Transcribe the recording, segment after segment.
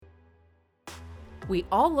We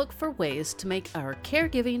all look for ways to make our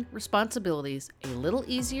caregiving responsibilities a little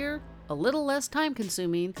easier, a little less time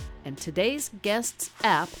consuming, and today's guest's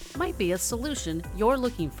app might be a solution you're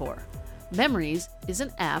looking for. Memoryz is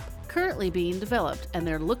an app currently being developed, and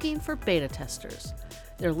they're looking for beta testers.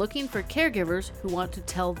 They're looking for caregivers who want to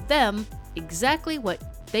tell them exactly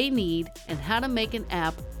what they need and how to make an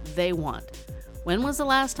app they want. When was the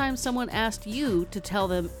last time someone asked you to tell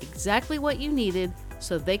them exactly what you needed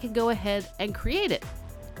so they could go ahead and create it?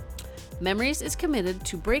 Memoryz is committed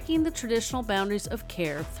to breaking the traditional boundaries of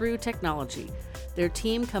care through technology. Their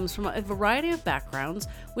team comes from a variety of backgrounds,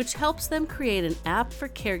 which helps them create an app for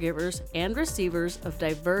caregivers and receivers of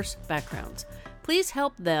diverse backgrounds. Please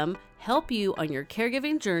help them help you on your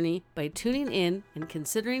caregiving journey by tuning in and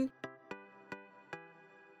considering.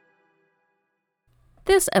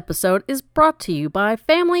 This episode is brought to you by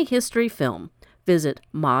Family History Film. Visit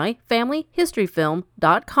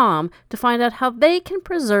myfamilyhistoryfilm.com to find out how they can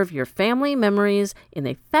preserve your family memories in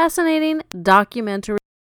a fascinating documentary.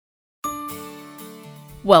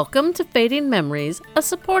 Welcome to Fading Memories, a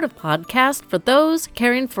supportive podcast for those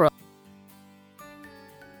caring for.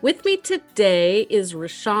 With me today is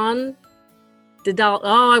Rashawn Didal.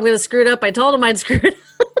 Oh, I'm going to screw it up. I told him I'd screw it up.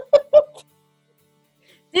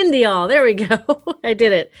 Indial, there we go. I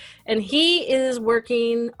did it. And he is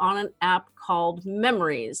working on an app called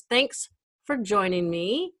Memoryz. Thanks for joining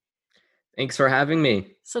me. Thanks for having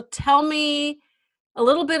me. So tell me a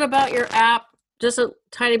little bit about your app, just a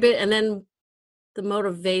tiny bit, and then the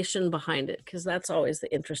motivation behind it, because that's always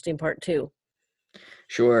the interesting part too.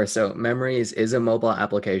 Sure. So Memoryz is a mobile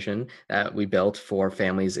application that we built for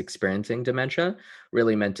families experiencing dementia,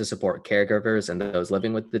 really meant to support caregivers and those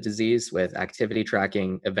living with the disease with activity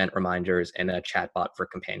tracking, event reminders, and a chatbot for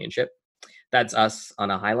companionship. That's us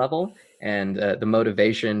on a high level. And the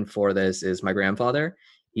motivation for this is my grandfather.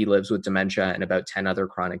 He lives with dementia and about 10 other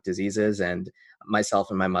chronic diseases. And myself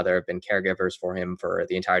and my mother have been caregivers for him for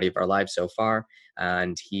the entirety of our lives so far.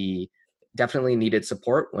 And he definitely needed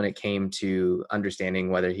support when it came to understanding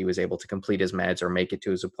whether he was able to complete his meds or make it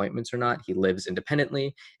to his appointments or not. He lives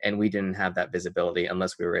independently, and we didn't have that visibility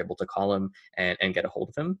unless we were able to call him and get a hold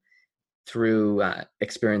of him. Through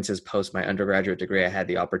experiences post my undergraduate degree, I had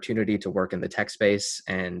the opportunity to work in the tech space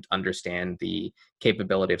and understand the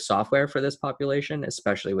capability of software for this population,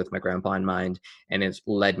 especially with my grandpa in mind, and it's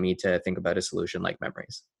led me to think about a solution like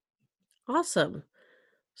Memoryz. Awesome.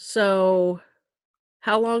 So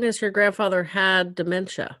how long has your grandfather had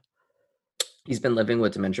dementia? He's been living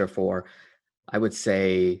with dementia for, I would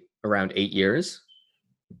say, around 8 years.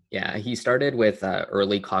 Yeah, he started with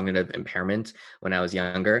early cognitive impairment when I was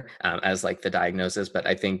younger as like the diagnosis. But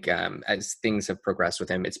I think as things have progressed with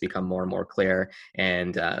him, it's become more and more clear.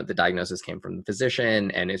 And the diagnosis came from the physician,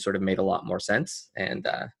 and it sort of made a lot more sense. And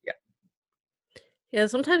yeah. Yeah,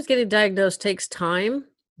 sometimes getting diagnosed takes time.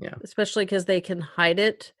 Yeah. Especially because they can hide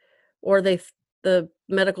it, or the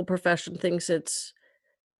medical profession thinks it's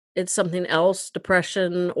something else,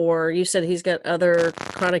 depression, or you said he's got other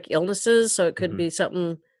chronic illnesses, so it could be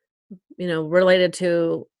something, related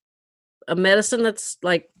to a medicine that's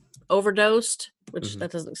like overdosed, which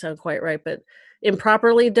that doesn't sound quite right, but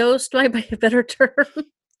improperly dosed might be a better term.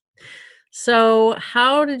 So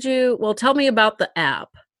tell me about the app.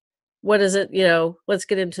 What is it? Let's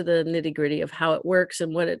get into the nitty gritty of how it works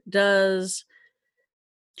and what it does.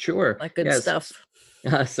 Sure. Like good Yes. stuff.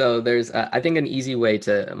 So there's, I think, an easy way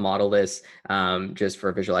to model this just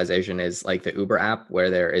for visualization is like the Uber app, where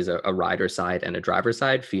there is a rider side and a driver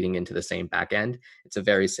side feeding into the same backend. It's a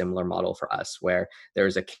very similar model for us, where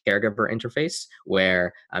there's a caregiver interface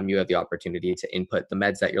where you have the opportunity to input the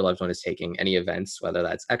meds that your loved one is taking, any events, whether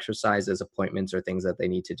that's exercises, appointments, or things that they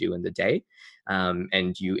need to do in the day.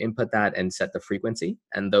 And you input that and set the frequency,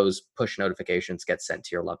 and those push notifications get sent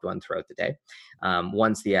to your loved one throughout the day.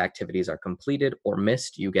 Once the activities are completed or missed,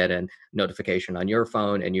 you get a notification on your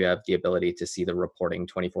phone, and you have the ability to see the reporting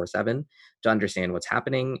 24/7 to understand what's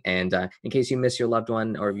happening. And in case you miss your loved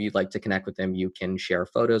one or you'd like to connect with them, you can share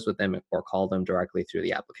photos with them or call them directly through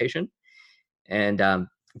the application. And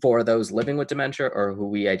for those living with dementia or who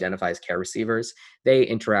we identify as care receivers, they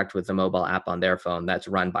interact with the mobile app on their phone that's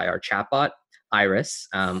run by our chatbot, Iris,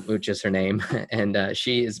 which is her name. And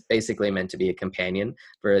she is basically meant to be a companion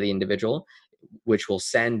for the individual, which will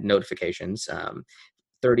send notifications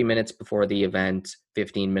 30 minutes before the event,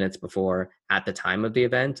 15 minutes before, at the time of the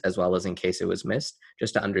event, as well as in case it was missed,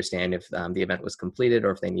 just to understand if the event was completed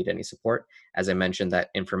or if they need any support. As I mentioned,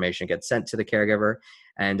 that information gets sent to the caregiver.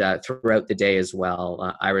 And throughout the day as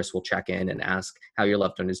well, Iris will check in and ask how your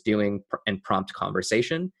loved one is doing and prompt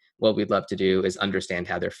conversation. what we'd love to do is understand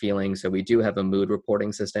how they're feeling. So we do have a mood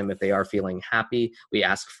reporting system. If they are feeling happy, we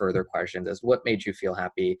ask further questions as what made you feel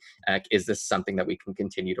happy? Is this something that we can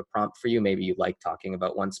continue to prompt for you? Maybe you like talking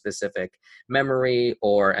about one specific memory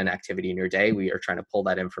or an activity in your day. We are trying to pull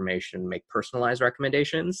that information, make personalized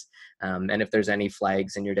recommendations. And if there's any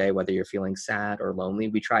flags in your day, whether you're feeling sad or lonely,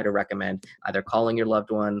 we try to recommend either calling your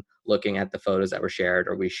loved one, looking at the photos that were shared,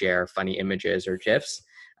 or we share funny images or GIFs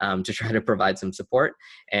to try to provide some support.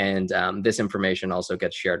 And this information also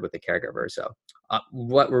gets shared with the caregiver. So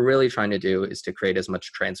what we're really trying to do is to create as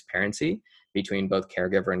much transparency between both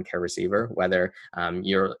caregiver and care receiver, whether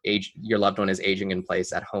your loved one is aging in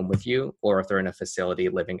place at home with you, or if they're in a facility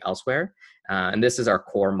living elsewhere. And this is our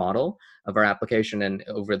core model of our application. And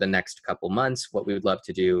over the next couple months, what we would love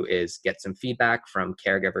to do is get some feedback from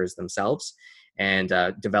caregivers themselves and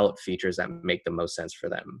develop features that make the most sense for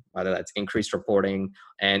them, whether that's increased reporting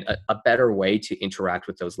and a better way to interact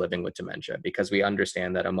with those living with dementia, because we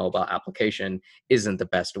understand that a mobile application isn't the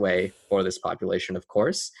best way for this population, of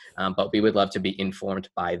course, but we would love to be informed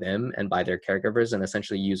by them and by their caregivers and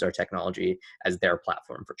essentially use our technology as their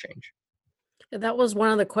platform for change. That was one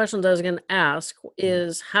of the questions I was going to ask Mhm.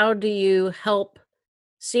 is how do you help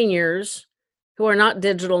seniors who are not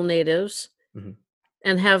digital natives Mhm.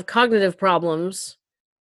 and have cognitive problems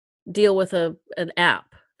deal with an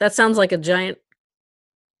app? That sounds like a giant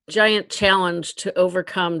challenge to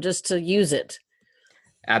overcome just to use it.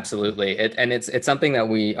 Absolutely. It's something that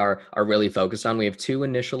we are really focused on. We have two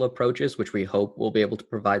initial approaches, which we hope will be able to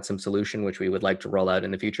provide some solution, which we would like to roll out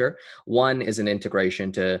in the future. One is an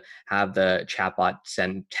integration to have the chatbot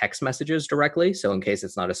send text messages directly. So in case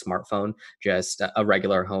it's not a smartphone, just a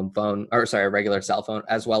regular home phone, or sorry, a regular cell phone,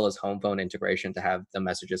 as well as home phone integration to have the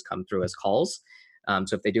messages come through as calls.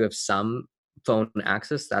 So if they do have some phone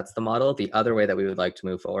access, that's the model. The other way that we would like to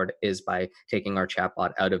move forward is by taking our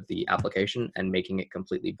chatbot out of the application and making it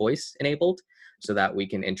completely voice enabled so that we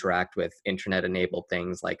can interact with internet enabled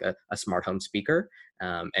things like a smart home speaker,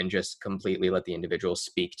 and just completely let the individual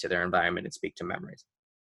speak to their environment and speak to Memoryz.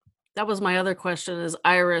 That was my other question is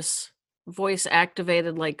Iris voice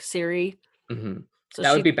activated like Siri? hmm So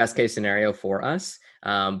That would she be best case scenario for us.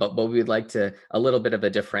 But what we'd like to, a little bit of a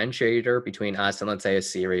differentiator between us and let's say a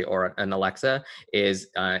Siri or an Alexa is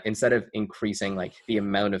instead of increasing like the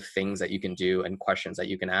amount of things that you can do and questions that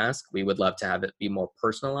you can ask, we would love to have it be more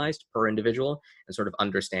personalized per individual and sort of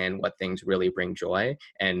understand what things really bring joy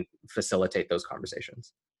and facilitate those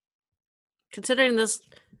conversations. considering this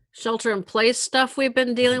shelter in place stuff we've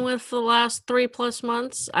been dealing with for the last 3+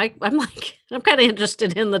 months, I'm like I'm kind of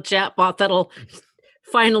interested in the chatbot that'll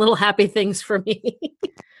find little happy things for me.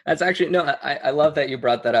 That's actually no, I love that you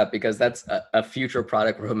brought that up because that's a future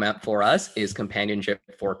product roadmap for us is companionship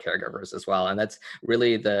for caregivers as well. And that's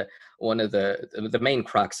really the one of the main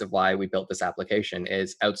crux of why we built this application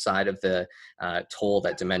is outside of the toll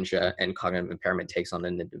that dementia and cognitive impairment takes on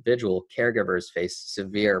an individual, caregivers face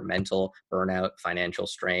severe mental burnout, financial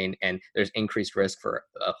strain, and there's increased risk for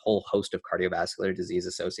a whole host of cardiovascular disease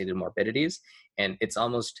associated morbidities. And it's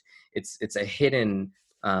a hidden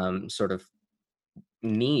sort of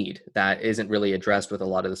need that isn't really addressed with a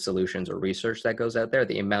lot of the solutions or research that goes out there.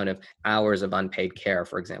 The amount of hours of unpaid care,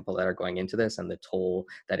 for example, that are going into this and the toll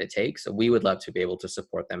that it takes. So we would love to be able to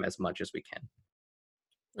support them as much as we can.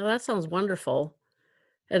 Oh, that sounds wonderful.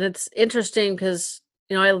 And it's interesting because,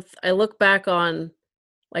 I look back on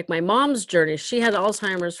like my mom's journey. She had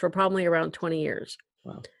Alzheimer's for probably around 20 years.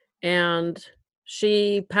 Wow. And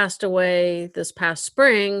she passed away this past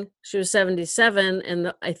spring. She was 77.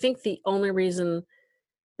 And I think the only reason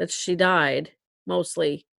that she died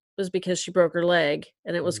mostly was because she broke her leg.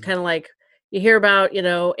 And it was Mhm. kind of like you hear about,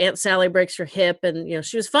 Aunt Sally breaks her hip and,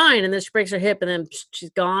 she was fine. And then she breaks her hip and then she's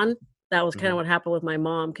gone. That was kind of Mhm. what happened with my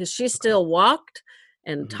mom because she Okay. still walked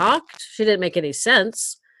and Mhm. talked. She didn't make any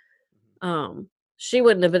sense. Um, she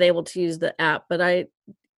wouldn't have been able to use the app, but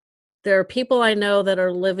there are people I know that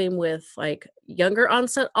are living with like younger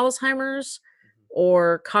onset Alzheimer's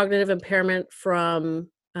or cognitive impairment from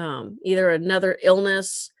either another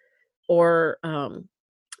illness or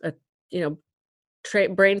a you know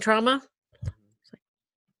brain trauma.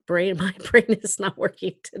 My brain is not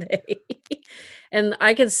working today, and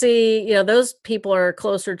I can see those people are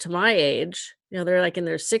closer to my age. They're like in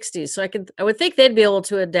their 60s, so I would think they'd be able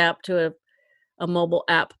to adapt to a mobile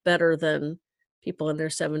app better than people in their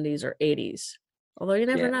 70s or 80s. Although you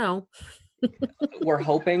never Yeah. know. We're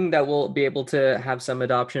hoping that we'll be able to have some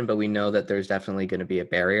adoption, but we know that there's definitely going to be a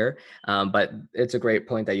barrier. But it's a great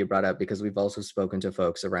point that you brought up, because we've also spoken to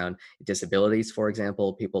folks around disabilities, for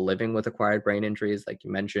example, people living with acquired brain injuries, like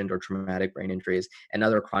you mentioned, or traumatic brain injuries, and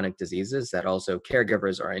other chronic diseases that also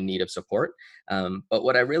caregivers are in need of support. But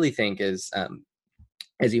what I really think is,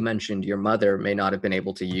 as you mentioned, your mother may not have been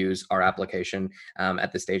able to use our application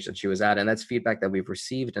at the stage that she was at. And that's feedback that we've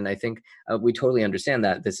received. And I think we totally understand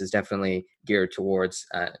that this is definitely geared towards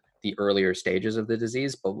the earlier stages of the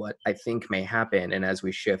disease. But what I think may happen, and as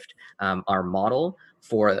we shift our model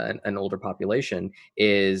for an older population,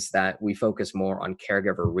 is that we focus more on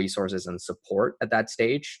caregiver resources and support at that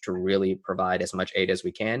stage to really provide as much aid as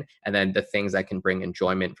we can. And then the things that can bring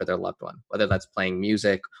enjoyment for their loved one, whether that's playing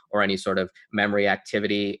music or any sort of memory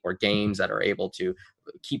activity or games that are able to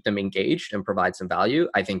keep them engaged and provide some value.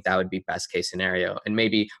 I think that would be best case scenario. And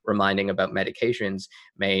maybe reminding about medications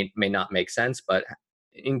may not make sense, but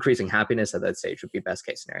increasing happiness at that stage would be best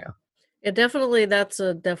case scenario. It definitely that's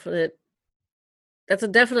a definitely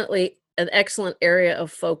an excellent area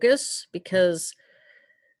of focus because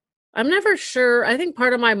I'm never sure. I think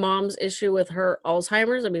part of my mom's issue with her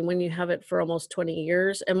Alzheimer's, I mean, when you have it for almost 20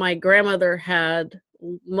 years, and my grandmother had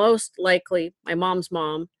most likely, my mom's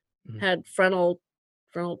mom Mhm. had frontal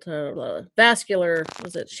to vascular,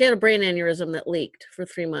 was it? She had a brain aneurysm that leaked for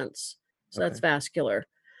 3 months. So that's Okay. vascular.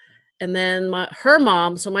 And then her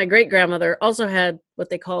mom, so my great grandmother, also had what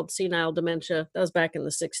they called senile dementia. That was back in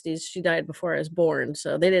the 60s. She died before I was born.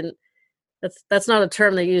 So they didn't that's not a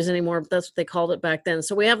term they use anymore, but that's what they called it back then.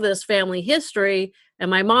 So we have this family history, and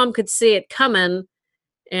my mom could see it coming.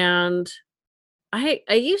 And I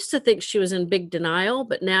used to think she was in big denial,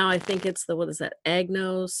 but now I think it's the what is that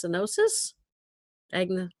agnosynosis?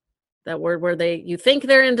 Agno that word where you think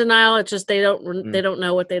they're in denial. It's just they Mm, don't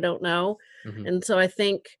know what they don't know. mhm, And so I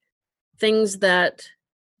think things that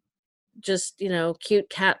just cute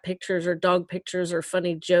cat pictures or dog pictures or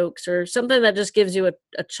funny jokes or something that just gives you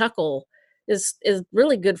a chuckle is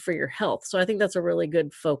really good for your health. So I think that's a really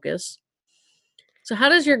good focus. So how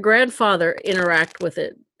does your grandfather interact with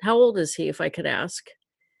it? How old is he, if I could ask?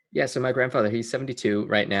 Yeah, so my grandfather, he's 72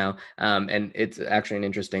 right now. And it's actually an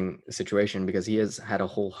interesting situation because he has had a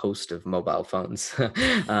whole host of mobile phones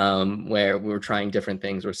where we were trying different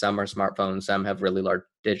things, where some are smartphones, some have really large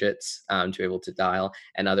digits to be able to dial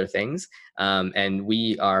and other things. And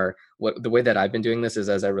the way that I've been doing this is,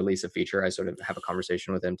 as I release a feature, I sort of have a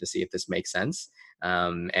conversation with him to see if this makes sense.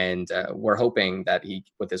 And we're hoping that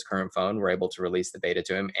with his current phone, we're able to release the beta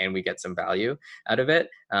to him and we get some value out of it.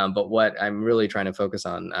 But what I'm really trying to focus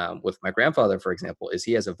on with my grandfather, for example, is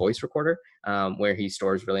he has a voice recorder where he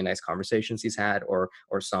stores really nice conversations he's had, or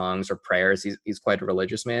songs or prayers. He's quite a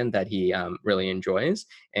religious man that he really enjoys.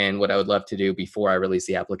 And what I would love to do before I release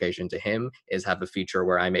the application to him is have a feature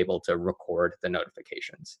where I'm able to record the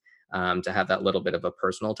notifications. To have that little bit of a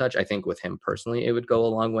personal touch. I think with him personally, it would go a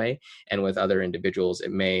long way. And with other individuals,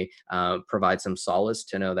 it may provide some solace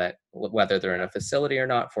to know that whether they're in a facility or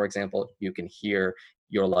not, for example, you can hear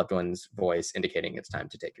your loved one's voice indicating it's time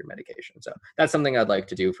to take your medication. So that's something I'd like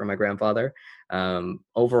to do for my grandfather.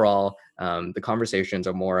 Overall, the conversations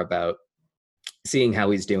are more about seeing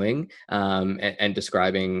how he's doing and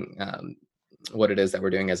describing what it is that we're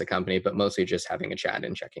doing as a company, but mostly just having a chat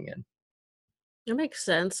and checking in. That makes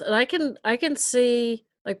sense. And I can see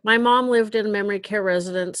like my mom lived in a memory care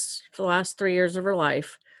residence for the last 3 years of her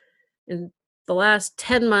life. In the last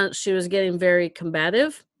 10 months she was getting very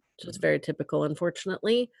combative, which is very typical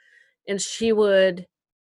unfortunately. And she would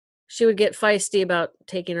get feisty about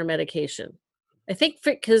taking her medication. I think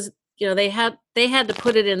because they had to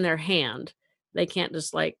put it in their hand. They can't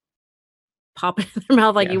just like pop it in their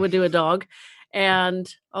mouth like Yeah. you would do a dog.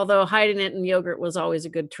 And although hiding it in yogurt was always a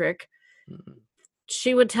good trick, Mhm.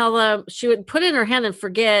 she would put it in her hand and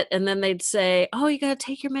forget, and then they'd say, "Oh, you gotta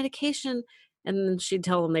take your medication," and then she'd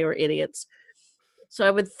tell them they were idiots. So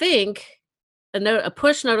I would think a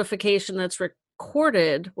push notification that's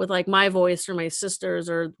recorded with like my voice or my sister's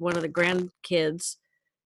or one of the grandkids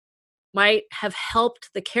might have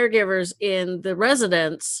helped the caregivers in the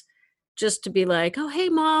residence just to be like, "Oh, hey,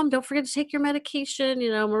 mom, don't forget to take your medication.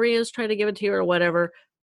 Maria's trying to give it to you," or whatever.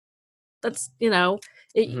 That's,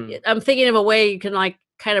 Mhm. I'm thinking of a way you can like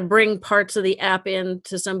kind of bring parts of the app in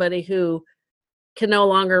to somebody who can no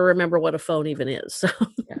longer remember what a phone even is. So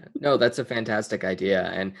Yeah, no, that's a fantastic idea.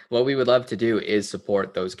 And what we would love to do is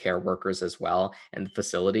support those care workers as well and the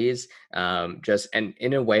facilities, just and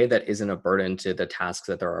in a way that isn't a burden to the tasks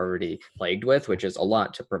that they're already plagued with, which is a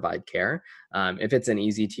lot to provide care. If it's an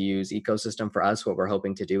easy to use ecosystem for us, what we're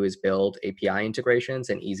hoping to do is build API integrations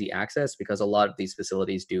and easy access because a lot of these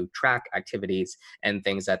facilities do track activities and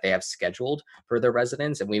things that they have scheduled for their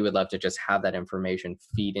residents. And we would love to just have that information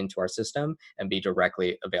feed into our system and be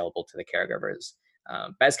directly available to the caregivers.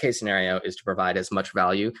 Best case scenario is to provide as much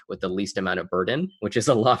value with the least amount of burden, which is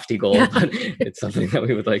a lofty goal, yeah, but it's something that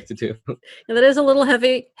we would like to do. and that is a little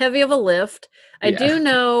heavy of a lift. I Yeah. do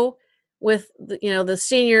know with the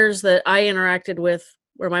seniors that I interacted with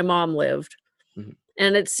where my mom lived, Mhm.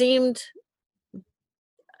 and it seemed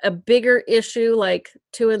a bigger issue like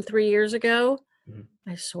 2 and 3 years ago. Mhm.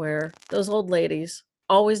 I swear, those old ladies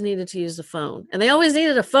always needed to use the phone, and they always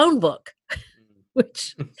needed a phone book,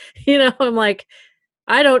 which, I'm like,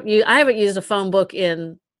 I haven't used a phone book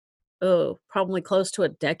in, oh, probably close to a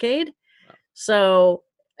decade. Wow. So,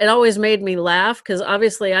 it always made me laugh because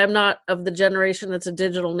obviously I'm not of the generation that's a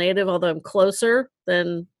digital native, although I'm closer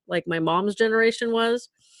than, like, my mom's generation was.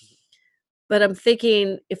 But I'm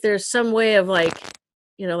thinking if there's some way of, like,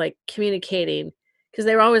 like, communicating, because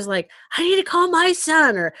they were always like, "I need to call my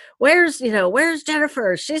son," or "Where's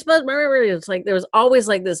Jennifer? She's supposed" it's like there was always,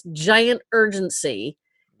 like, this giant urgency,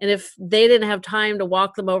 and if they didn't have time to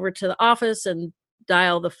walk them over to the office and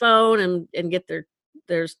dial the phone and get their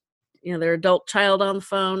their adult child on the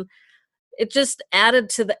phone, it just added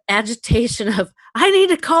to the agitation of, "I need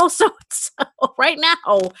to call so and so right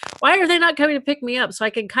now. Why are they not coming to pick me up?" So I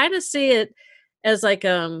can kinda see it as like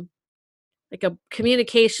a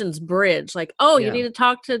communications bridge, like, "Oh, you Yeah. need to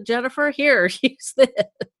talk to Jennifer? Here, use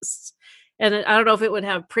this." And I don't know if it would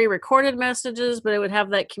have pre-recorded messages, but it would have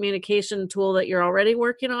that communication tool that you're already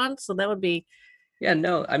working on, so that would be Yeah,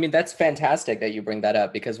 no, I mean that's fantastic that you bring that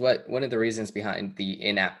up because what one of the reasons behind the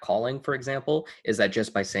in-app calling, for example, is that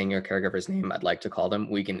just by saying your caregiver's name, I'd like to call them,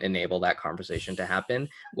 we can enable that conversation to happen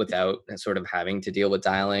without sort of having to deal with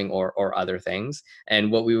dialing or other things.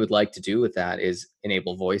 And what we would like to do with that is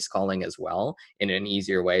enable voice calling as well in an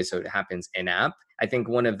easier way, so it happens in-app. I think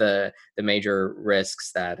one of the major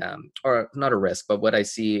risks that, or not a risk, but what I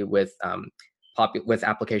see with with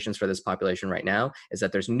applications for this population right now is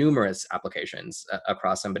that there's numerous applications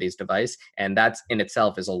across somebody's device, and that's in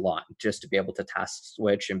itself is a lot just to be able to task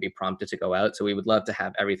switch and be prompted to go out. So we would love to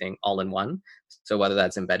have everything all in one, so whether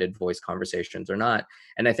that's embedded voice conversations or not.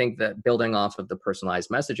 And I think that building off of the personalized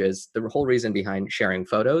messages, the whole reason behind sharing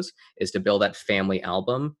photos is to build that family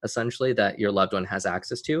album essentially that your loved one has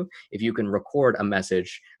access to. If you can record a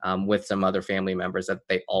message with some other family members that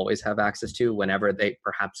they always have access to whenever they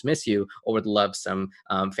perhaps miss you or would love some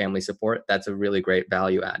family support, that's a really great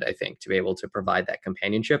value add, I think, to be able to provide that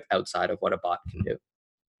companionship outside of what a bot can do.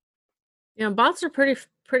 bots are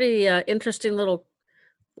pretty, interesting little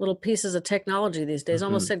pieces of technology these days.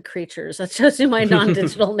 Almost Mhm. said creatures. That shows you my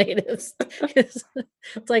non-digital natives. 'Cause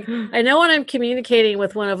it's like, I know when I'm communicating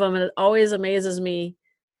with one of them, and it always amazes me.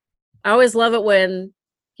 I always love it when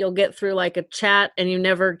you'll get through, like, a chat and you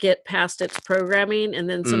never get past its programming, and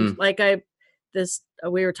then some Mm, like,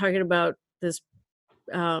 we were talking about this,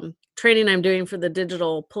 training I'm doing for the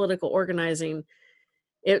digital political organizing.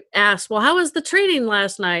 It asks, "Well, how was the training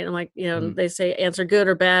last night?" I'm like, mhm. they say, "Answer good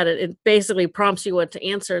or bad." It basically prompts you what to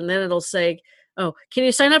answer, and then it'll say, "Oh, can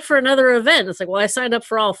you sign up for another event?" It's like, "Well, I signed up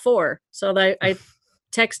for all 4." So I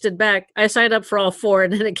texted back, "I signed up for all 4,"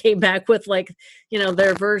 and then it came back with, like,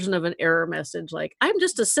 their version of an error message, like, "I'm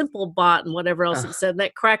just a simple bot," and whatever else it Ah, said.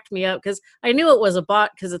 That cracked me up because I knew it was a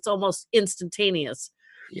bot because it's almost instantaneous.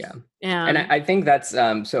 yeah. And I, And I think that's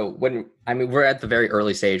so when I mean we're at the very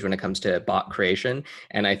early stage when it comes to bot creation,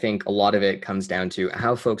 and I think a lot of it comes down to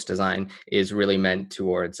how folks design is really meant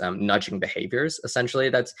towards nudging behaviors.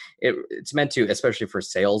 Essentially, it's meant to, especially for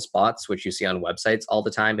sales bots, which you see on websites all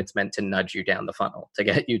the time. It's meant to nudge you down the funnel to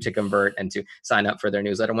get you to convert and to sign up for their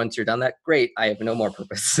newsletter. Once you're done that, great. I have no more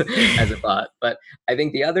purpose as a bot. But I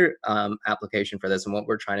think the other application for this and what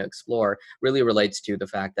we're trying to explore really relates to the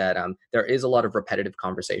fact that there is a lot of repetitive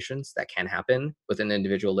conversations that can happen with an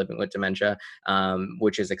individual living with dementia,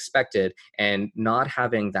 which is expected, and not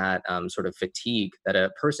having that sort of fatigue that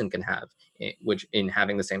a person can have, which in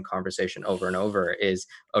having the same conversation over and over is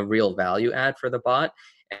a real value add for the bot.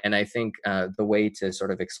 And I think the way to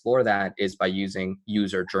sort of explore that is by using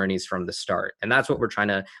user journeys from the start. And that's what we're trying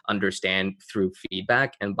to understand through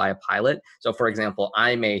feedback and by a pilot. So, for example,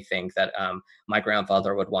 I may think that my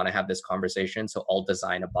grandfather would want to have this conversation, so I'll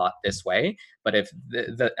design a bot this way. But if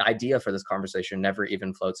the idea for this conversation never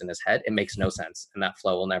even floats in his head, it makes no sense, and that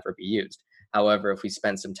flow will never be used. However, if we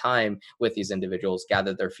spend some time with these individuals,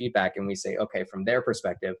 gather their feedback, and we say, okay, from their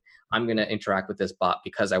perspective, I'm going to interact with this bot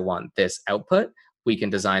because I want this output, we can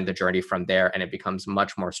design the journey from there, and it becomes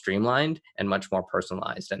much more streamlined and much more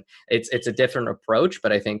personalized. And it's a different approach,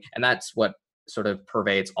 but I think, and that's what sort of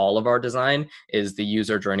pervades all of our design, is the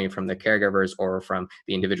user journey from the caregivers or from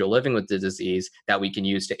the individual living with the disease that we can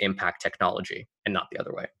use to impact technology and not the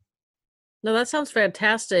other way. No, that sounds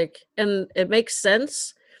fantastic, and it makes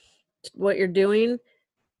sense what you're doing.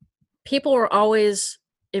 People were always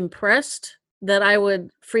impressed that I would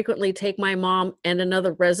frequently take my mom and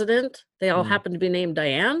another resident. They all happened to be named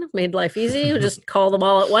Diane, made life easy, just call them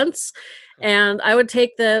all at once. And I would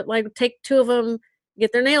take two of them,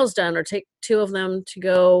 get their nails done, or take two of them to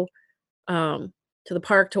go to the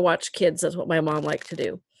park to watch kids. That's what my mom liked to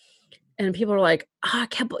do. And people are like, I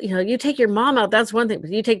can't, you take your mom out, that's one thing,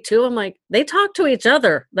 but you take two of them, like, they talk to each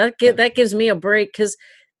other. That gives me a break, because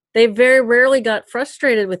they very rarely got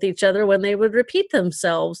frustrated with each other when they would repeat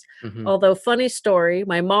themselves. Although, funny story,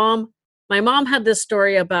 my mom had this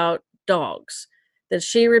story about dogs that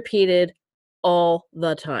she repeated all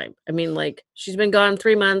the time. I mean, like, she's been gone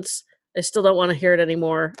 3 months. I still don't want to hear it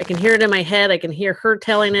anymore. I can hear it in my head. I can hear her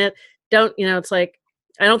telling it. It's like,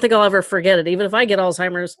 I don't think I'll ever forget it. Even if I get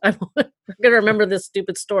Alzheimer's, I'm going to remember this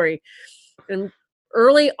stupid story. And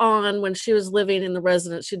early on, when she was living in the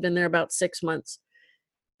residence, she'd been there about 6 months.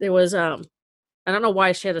 There was, I don't know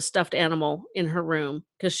why she had a stuffed animal in her room,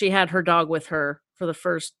 because she had her dog with her for the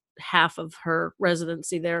first half of her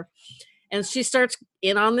residency there. And she starts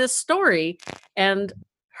in on this story, and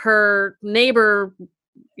her neighbor,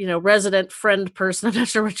 resident friend person, I'm not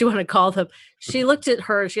sure what you want to call them, she looked at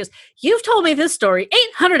her and she goes, "You've told me this story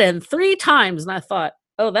 803 times. And I thought,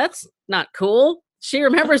 oh, that's not cool. She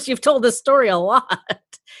remembers you've told this story a lot.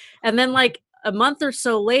 And then, like, a month or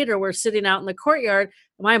so later, we're sitting out in the courtyard.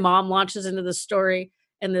 My mom launches into the story,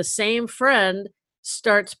 and the same friend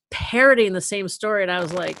starts parroting the same story. And I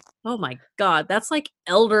was like, oh my God, that's like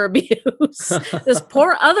elder abuse. This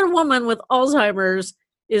poor other woman with Alzheimer's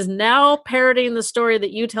is now parroting the story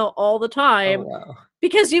that you tell all the time. Oh, wow.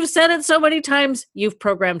 Because you've said it so many times, you've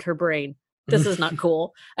programmed her brain. This is not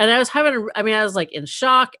cool. And I was like in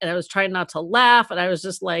shock, and I was trying not to laugh. And I was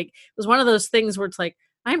just like, it was one of those things where it's like,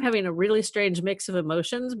 I'm having a really strange mix of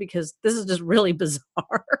emotions because this is just really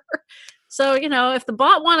bizarre. So, if the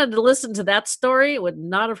bot wanted to listen to that story, it would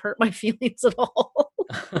not have hurt my feelings at all.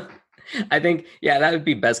 I think, yeah, that would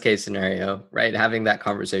be best case scenario, right? Having that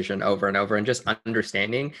conversation over and over and just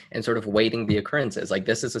understanding and sort of weighting the occurrences. Like,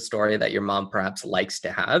 this is a story that your mom perhaps likes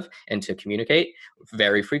to have and to communicate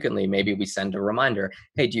very frequently. Maybe we send a reminder,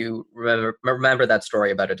 hey, do you remember that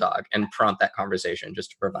story about a dog? And prompt that conversation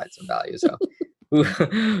just to provide some value. So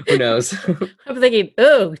who knows? I'm thinking,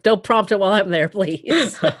 oh, don't prompt it while I'm there,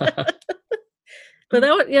 please. But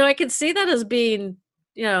that, I could see that as being,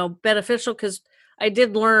 beneficial, because I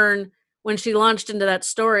did learn when she launched into that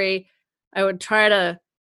story, I would try to,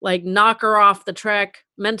 like, knock her off the track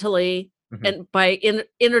mentally, and by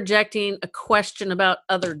interjecting a question about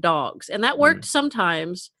other dogs. And that worked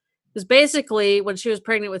sometimes, because basically when she was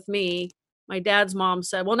pregnant with me, my dad's mom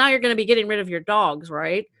said, well, now you're going to be getting rid of your dogs,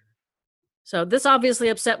 right? So this obviously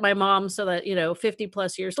upset my mom, so that, 50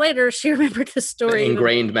 plus years later, she remembered this story. The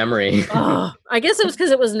ingrained memory. I guess it was because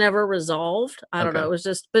it was never resolved. I don't know. It was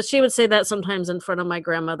just, but she would say that sometimes in front of my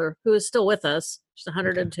grandmother, who is still with us. She's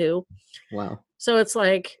 102. Wow. So it's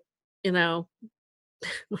like,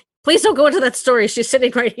 please don't go into that story. She's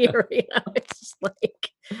sitting right here. It's just like,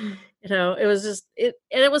 it was just, and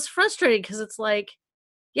it was frustrating, because it's like,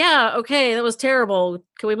 yeah, okay, that was terrible.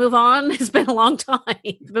 Can we move on? It's been a long time.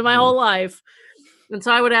 It's been my whole life. And so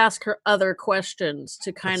I would ask her other questions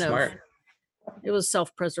to kind of, smart. It was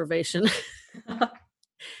self-preservation.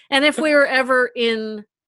 And if we were ever in,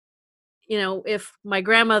 if my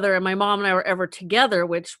grandmother and my mom and I were ever together,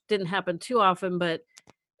 which didn't happen too often, but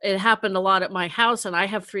it happened a lot at my house, and I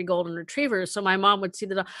have 3 golden retrievers. So my mom would see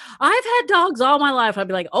the dog. I've had dogs all my life. I'd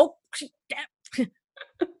be like, oh, damn.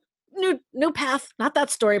 New path, not that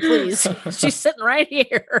story, please. She's sitting right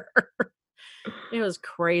here. It was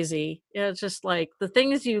crazy. It's just like the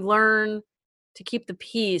things you learn to keep the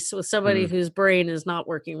peace with somebody whose brain is not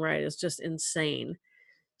working right is just insane.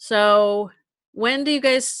 So when do you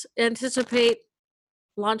guys anticipate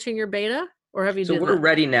launching your beta? or have you So did we're that?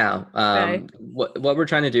 ready now. Okay. What we're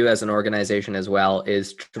trying to do as an organization as well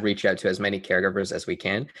is to reach out to as many caregivers as we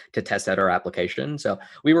can to test out our application. So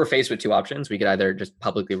we were faced with two options. We could either just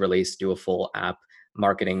publicly release, do a full app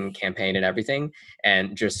marketing campaign and everything,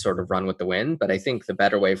 and just sort of run with the wind. But I think the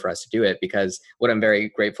better way for us to do it, because what I'm very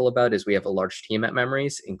grateful about is we have a large team at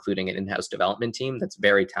Memoryz, including an in-house development team that's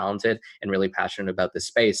very talented and really passionate about this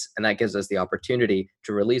space. And that gives us the opportunity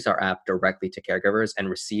to release our app directly to caregivers and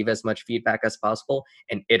receive as much feedback as possible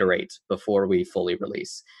and iterate before we fully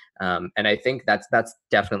release. And I think that's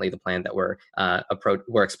definitely the plan that we're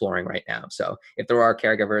exploring right now. So if there are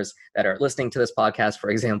caregivers that are listening to this podcast,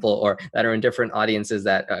 for example, or that are in different audiences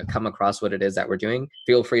that come across what it is that we're doing,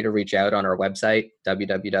 feel free to reach out on our website,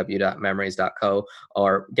 www.memoryz.co,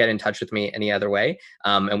 or get in touch with me any other way,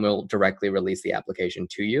 and we'll directly release the application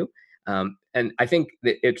to you. And I think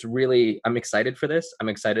that it's really, I'm excited for this. I'm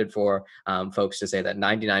excited for folks to say that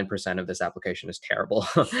 99% of this application is terrible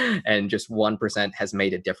and just 1% has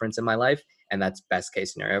made a difference in my life. And that's best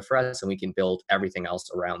case scenario for us. And we can build everything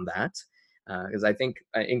else around that. Because I think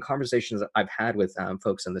in conversations that I've had with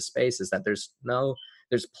folks in the space is that there's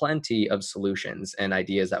plenty of solutions and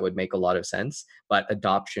ideas that would make a lot of sense, but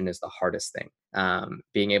adoption is the hardest thing.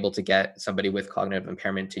 Being able to get somebody with cognitive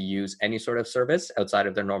impairment to use any sort of service outside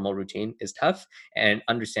of their normal routine is tough, and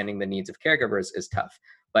understanding the needs of caregivers is tough.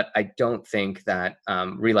 But I don't think that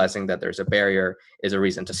realizing that there's a barrier is a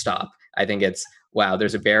reason to stop. I think it's, wow,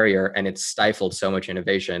 there's a barrier and it's stifled so much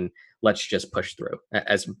innovation. Let's just push through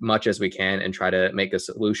as much as we can and try to make a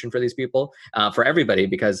solution for these people, for everybody.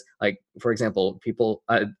 Because, like, for example,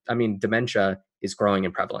 dementia is growing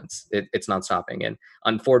in prevalence. It's not stopping. And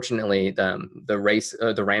unfortunately,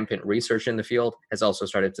 the rampant research in the field has also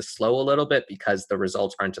started to slow a little bit because the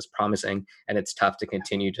results aren't as promising, and it's tough to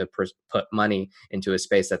continue to put money into a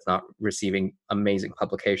space that's not receiving amazing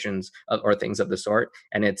publications or things of the sort.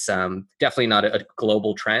 And it's definitely not a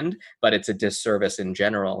global trend, but it's a disservice in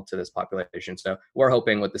general to this population. So we're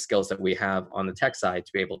hoping with the skills that we have on the tech side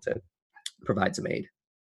to be able to provide some aid.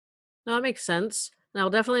 No, that makes sense. And I'll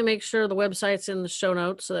definitely make sure the website's in the show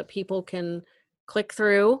notes so that people can click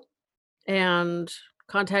through and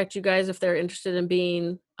contact you guys if they're interested in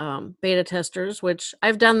being beta testers, which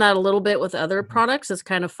I've done that a little bit with other Mhm. products. It's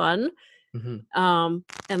kind of fun. Mhm.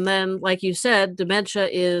 And then, like you said, dementia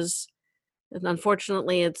is, and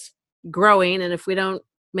unfortunately, it's growing. And if we don't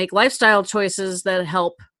make lifestyle choices that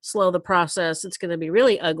help slow the process, it's going to be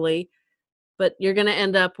really ugly. But you're going to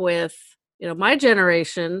end up with, my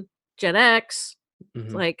generation, Gen X.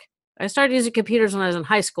 Mhm. Like, I started using computers when I was in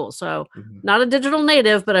high school, so Mhm. not a digital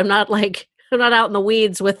native, but I'm not like I'm not out in the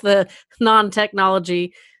weeds with the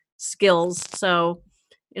non-technology skills. So,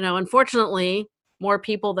 unfortunately, more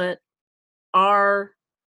people that are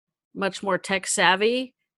much more tech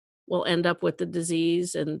savvy will end up with the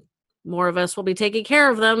disease, and more of us will be taking care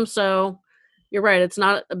of them. So you're right. It's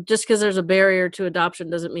not just because there's a barrier to adoption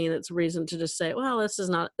doesn't mean it's a reason to just say, well, this is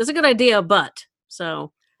a good idea, but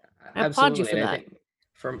so I applaud you Absolutely. for And I that. think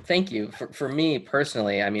thank you. For me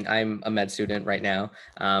personally, I mean, I'm a med student right now,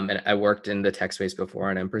 and I worked in the tech space before,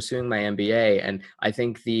 and I'm pursuing my MBA. And I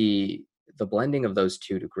think the blending of those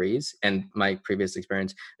two degrees and my previous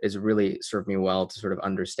experience has really served me well to sort of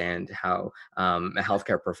understand how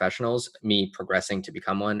healthcare professionals, me progressing to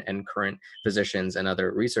become one, and current physicians and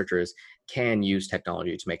other researchers can use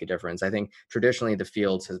technology to make a difference. I think traditionally the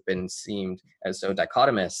fields has been seen as so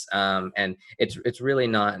dichotomous, and it's really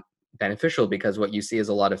not beneficial, because what you see is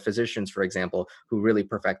a lot of physicians, for example, who really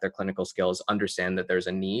perfect their clinical skills, understand that there's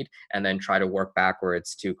a need, and then try to work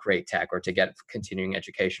backwards to create tech or to get continuing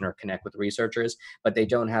education or connect with researchers, but they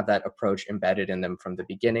don't have that approach embedded in them from the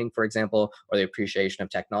beginning, for example, or the appreciation of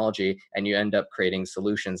technology, and you end up creating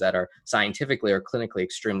solutions that are scientifically or clinically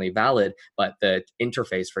extremely valid, but the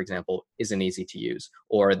interface, for example, isn't easy to use,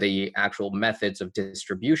 or the actual methods of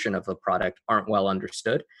distribution of the product aren't well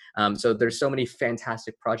understood. So there's so many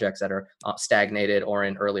fantastic projects that are stagnated or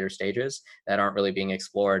in earlier stages that aren't really being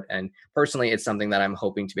explored. And personally, it's something that I'm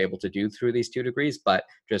hoping to be able to do through these two degrees. But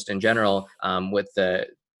just in general, with the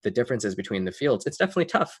differences between the fields, it's definitely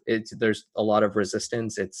tough. There's a lot of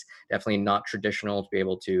resistance. It's definitely not traditional to be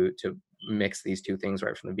able to mix these two things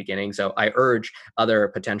right from the beginning. So I urge other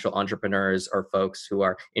potential entrepreneurs or folks who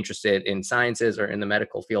are interested in sciences or in the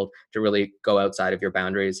medical field to really go outside of your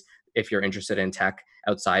boundaries. If you're interested in tech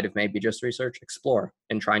outside of maybe just research, explore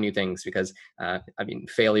and try new things, because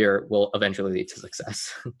failure will eventually lead to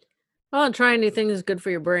success. Well, and trying new things is good for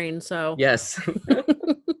your brain. So, Yes.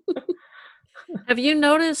 have you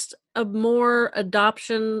noticed a more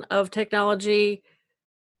adoption of technology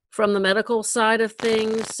from the medical side of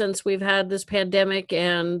things since we've had this pandemic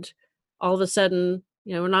and all of a sudden,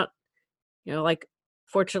 we're not, like,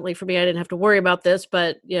 fortunately for me, I didn't have to worry about this,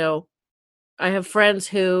 but, I have friends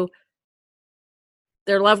who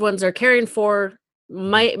their loved ones are caring for Mhm.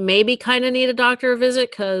 might maybe kind of need a doctor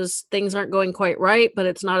visit because things aren't going quite right, but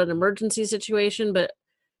it's not an emergency situation. But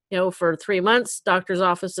for 3 months, doctors'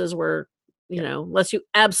 offices were, Yeah. unless you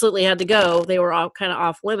absolutely had to go, they were all kind of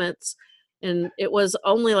off limits. And it was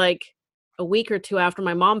only like a week or two after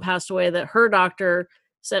my mom passed away that her doctor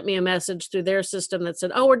sent me a message through their system that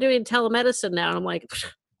said, "Oh, we're doing telemedicine now." And I'm like,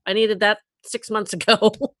 I needed that 6 months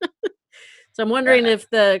ago. So I'm wondering Yeah. if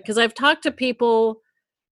because I've talked to people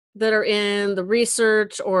that are in the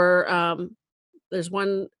research or there's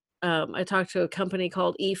one I talked to a company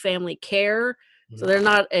called eFamily Care. So Mhm. they're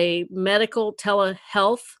not a medical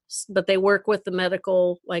telehealth, but they work with the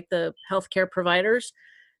medical, like the healthcare providers.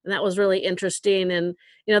 And that was really interesting. And,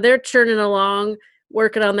 they're churning along,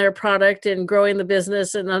 working on their product and growing the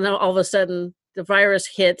business. And then all of a sudden the virus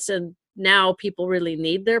hits and now people really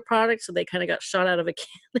need their product. So they kind of got shot out of a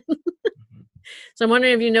cannon. Mhm. So I'm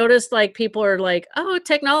wondering if you noticed like people are like, oh,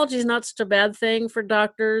 technology is not such a bad thing for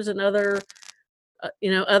doctors and other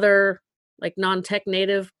other like non-tech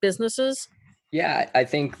native businesses? Yeah, I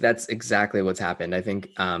think that's exactly what's happened. I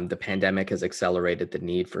think the pandemic has accelerated the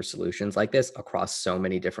need for solutions like this across so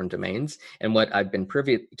many different domains. And what I've been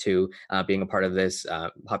privy to, being a part of this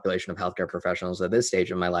population of healthcare professionals at this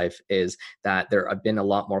stage of my life, is that there have been a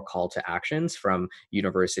lot more call to actions from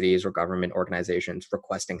universities or government organizations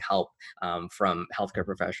requesting help from healthcare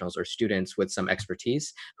professionals or students with some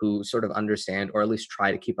expertise who sort of understand or at least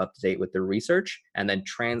try to keep up to date with the research and then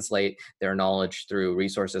translate their knowledge through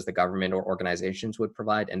resources the government or organizations would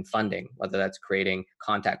provide and funding, whether that's creating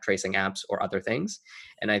contact tracing apps or other things.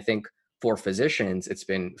 And I think for physicians, it's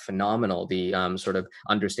been phenomenal. The sort of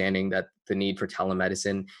understanding that the need for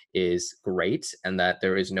telemedicine is great and that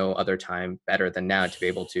there is no other time better than now to be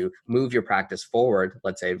able to move your practice forward,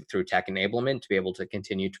 let's say through tech enablement, to be able to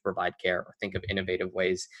continue to provide care or think of innovative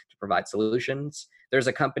ways to provide solutions. There's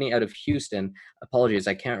a company out of Houston, apologies,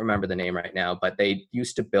 I can't remember the name right now, but they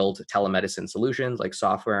used to build telemedicine solutions like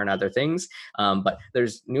software and other things. But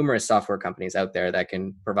there's numerous software companies out there that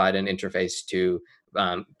can provide an interface to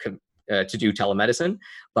do telemedicine.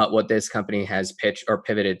 But what this company has pitched or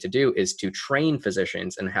pivoted to do is to train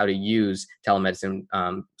physicians in how to use telemedicine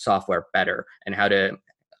software better and how to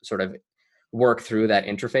sort of work through that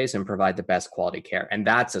interface and provide the best quality care. And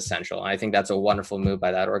that's essential. And I think that's a wonderful move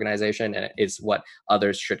by that organization. And it's what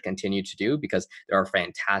others should continue to do because there are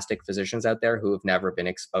fantastic physicians out there who have never been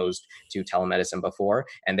exposed to telemedicine before.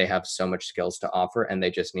 And they have so much skills to offer and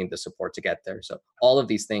they just need the support to get there. So all of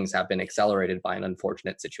these things have been accelerated by an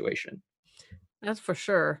unfortunate situation. That's for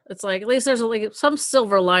sure. It's like at least there's like some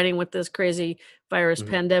silver lining with this crazy virus Mhm,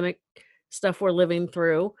 pandemic stuff we're living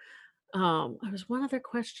through. There was one other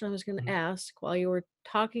question I was going to mhm. ask while you were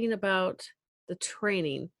talking about the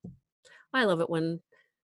training. I love it when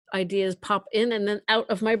ideas pop in and then out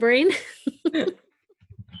of my brain.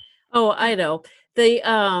 Oh, I know. The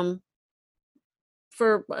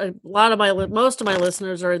For a lot of most of my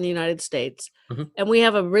listeners are in the United States, Mhm. and we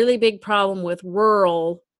have a really big problem with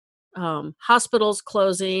rural hospitals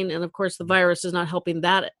closing, and of course, the virus is not helping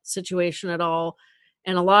that situation at all.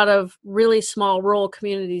 And a lot of really small rural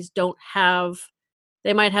communities don't have.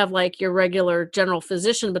 They might have like your regular general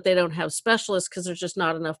physician, but they don't have specialists because there's just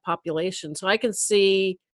not enough population. So I can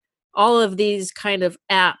see all of these kind of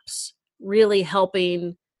apps really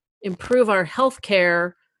helping improve our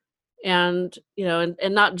healthcare and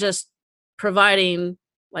and not just providing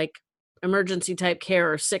like emergency type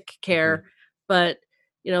care or sick Mhm. care, but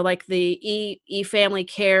like the family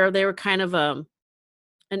care, they were kind of an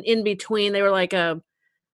in between. They were like a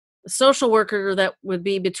social worker that would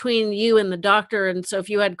be between you and the doctor. And so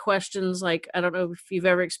if you had questions, like I don't know if you've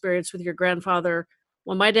ever experienced with your grandfather,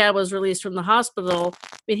 when my dad was released from the hospital,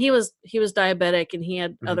 I mean he was diabetic and he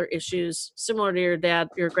had Mhm. other issues similar to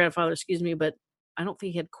your grandfather, excuse me, but I don't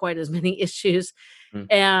think he had quite as many issues. Mhm.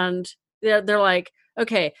 And they're like,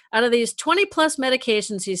 okay, out of these 20 plus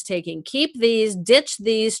medications he's taking, keep these, ditch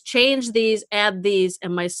these, change these, add these.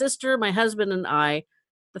 And my sister, my husband, and I,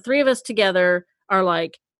 the three of us together, are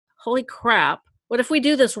like, holy crap, what if we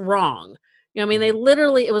do this wrong? I mean, they Mhm.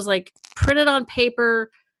 literally, it was like printed on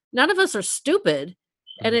paper. None of us are stupid.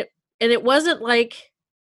 And Mhm. it wasn't like,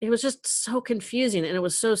 it was just so confusing and it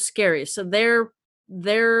was so scary. So their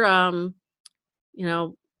you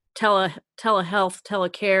know, telehealth,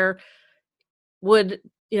 telecare would,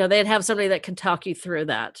 they'd have somebody that could talk you through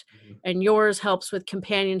that. Mhm. And yours helps with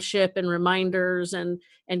companionship and reminders and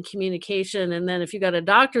communication. And then if you got a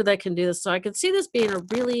doctor that can do this, so I could see this being a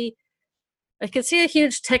really I could see a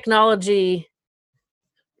huge technology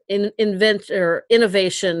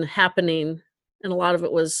innovation happening, and a lot of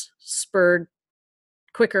it was spurred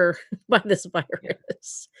quicker by this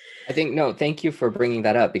virus. I think, no, thank you for bringing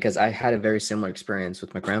that up, because I had a very similar experience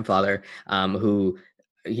with my grandfather, who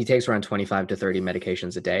he takes around 25 to 30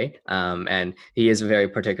 medications a day. And he is a very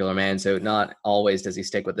particular man. So not always does he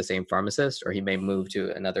stick with the same pharmacist, or he may move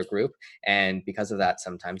to another group. And because of that,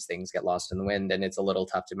 sometimes things get lost in the wind and it's a little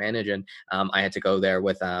tough to manage. And I had to go there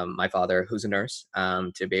with my father, who's a nurse,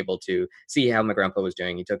 to be able to see how my grandpa was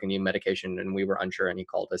doing. He took a new medication and we were unsure, and he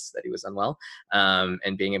called us that he was unwell.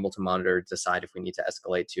 And being able to monitor, decide if we need to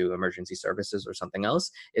escalate to emergency services or something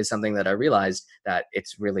else, is something that I realized that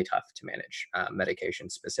it's really tough to manage medication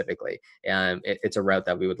specifically. And it's a route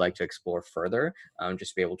that we would like to explore further,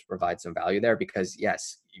 just to be able to provide some value there, because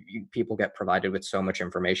yes, people get provided with so much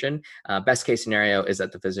information. Best case scenario is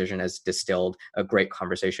that the physician has distilled a great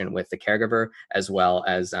conversation with the caregiver, as well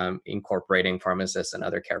as incorporating pharmacists and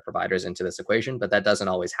other care providers into this equation. But that doesn't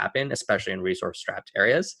always happen, especially in resource-strapped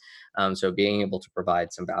areas. So being able to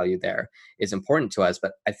provide some value there is important to us.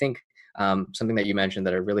 But I think something that you mentioned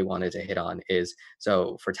that I really wanted to hit on is,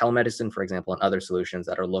 so for telemedicine, for example, and other solutions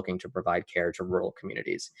that are looking to provide care to rural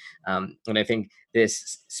communities. And I think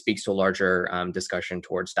this speaks to a larger discussion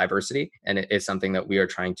towards diversity, and it is something that we are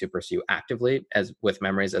trying to pursue actively as with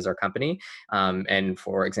Memoryz as our company. And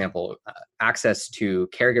for example, access to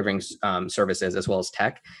caregiving services as well as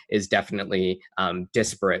tech is definitely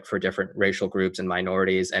disparate for different racial groups and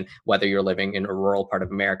minorities, and whether you're living in a rural part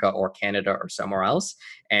of America or Canada or somewhere else.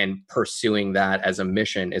 And pursuing that as a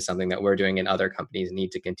mission is something that we're doing and other companies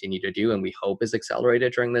need to continue to do, and we hope is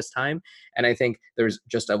accelerated during this time. And I think there's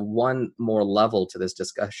just a one more level to this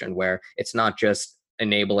discussion, where it's not just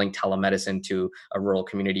enabling telemedicine to a rural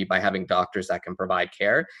community by having doctors that can provide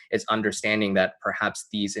care. It's understanding that perhaps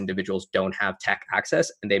these individuals don't have tech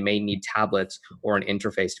access and they may need tablets or an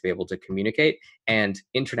interface to be able to communicate. And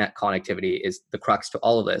internet connectivity is the crux to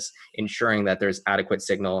all of this. Ensuring that there's adequate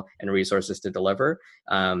signal and resources to deliver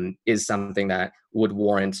is something that would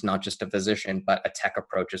warrant not just a physician, but a tech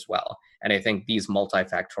approach as well. And I think these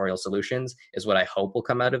multifactorial solutions is what I hope will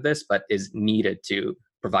come out of this, but is needed to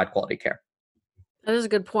provide quality care. That is a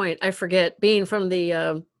good point. I forget, being from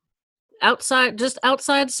the just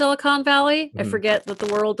outside Silicon Valley, I forget that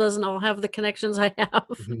the world doesn't all have the connections I have.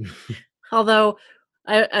 Although,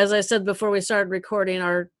 as I said before we started recording,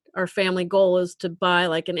 our family goal is to buy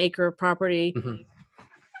like an acre of property,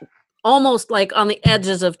 almost like on the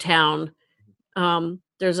edges of town.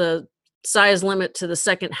 There's a size limit to the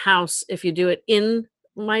second house if you do it in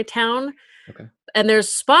my town. Okay. And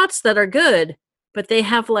there's spots that are good, but they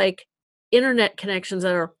have like internet connections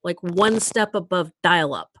that are like one step above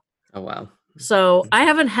dial-up. Oh, wow. So I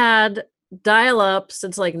haven't had dial-up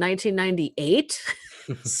since like 1998.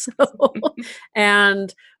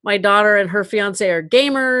 And my daughter and her fiance are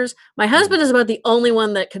gamers. My husband is about the only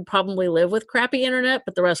one that could probably live with crappy internet,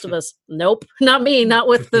 but the rest of us, nope, not me, not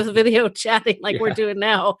with the video chatting like we're doing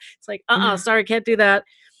now. It's like, sorry, can't do that.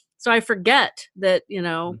 So I forget that,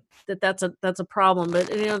 that's a problem. But,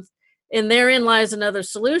 and therein lies another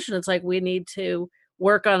solution. It's like we need to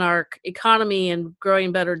work on our economy and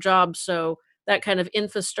growing better jobs. So that kind of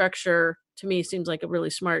infrastructure to me seems like a really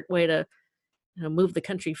smart way to move the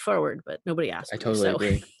country forward. But nobody asked. I totally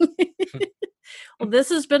agree. Well, this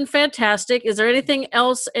has been fantastic. Is there anything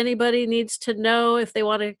else anybody needs to know if they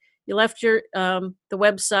want to? You left your the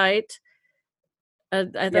website.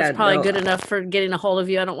 That's probably good enough for getting a hold of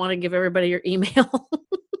you. I don't want to give everybody your email.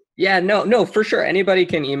 Yeah, no, for sure. Anybody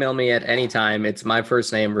can email me at any time. It's my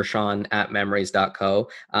first name, Rashawn @memoryz.co.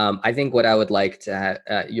 I think what I would like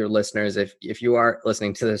to your listeners, if you are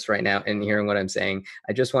listening to this right now and hearing what I'm saying,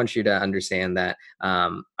 I just want you to understand that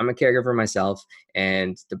I'm a caregiver myself.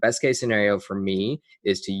 And the best case scenario for me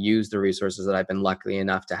is to use the resources that I've been lucky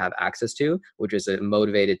enough to have access to, which is a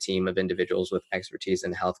motivated team of individuals with expertise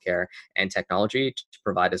in healthcare and technology to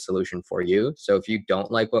provide a solution for you. So if you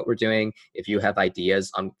don't like what we're doing, if you have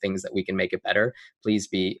ideas on things that we can make it better, please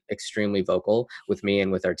be extremely vocal with me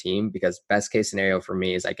and with our team, because best case scenario for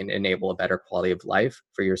me is I can enable a better quality of life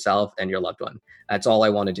for yourself and your loved one. That's all I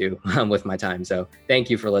want to do with my time. So thank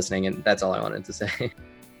you for listening. And that's all I wanted to say.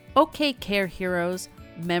 Okay, Care Heroes,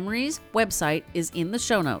 Memoryz website is in the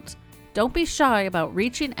show notes. Don't be shy about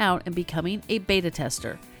reaching out and becoming a beta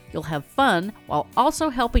tester. You'll have fun while also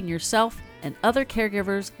helping yourself and other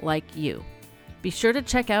caregivers like you. Be sure to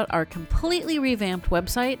check out our completely revamped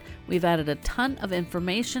website. We've added a ton of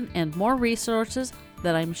information and more resources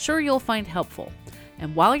that I'm sure you'll find helpful.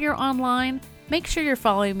 And while you're online, make sure you're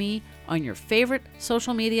following me on your favorite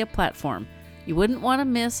social media platform. You wouldn't want to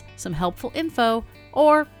miss some helpful info,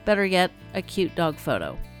 or better yet, a cute dog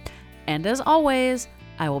photo. And as always,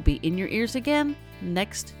 I will be in your ears again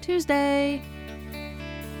next Tuesday.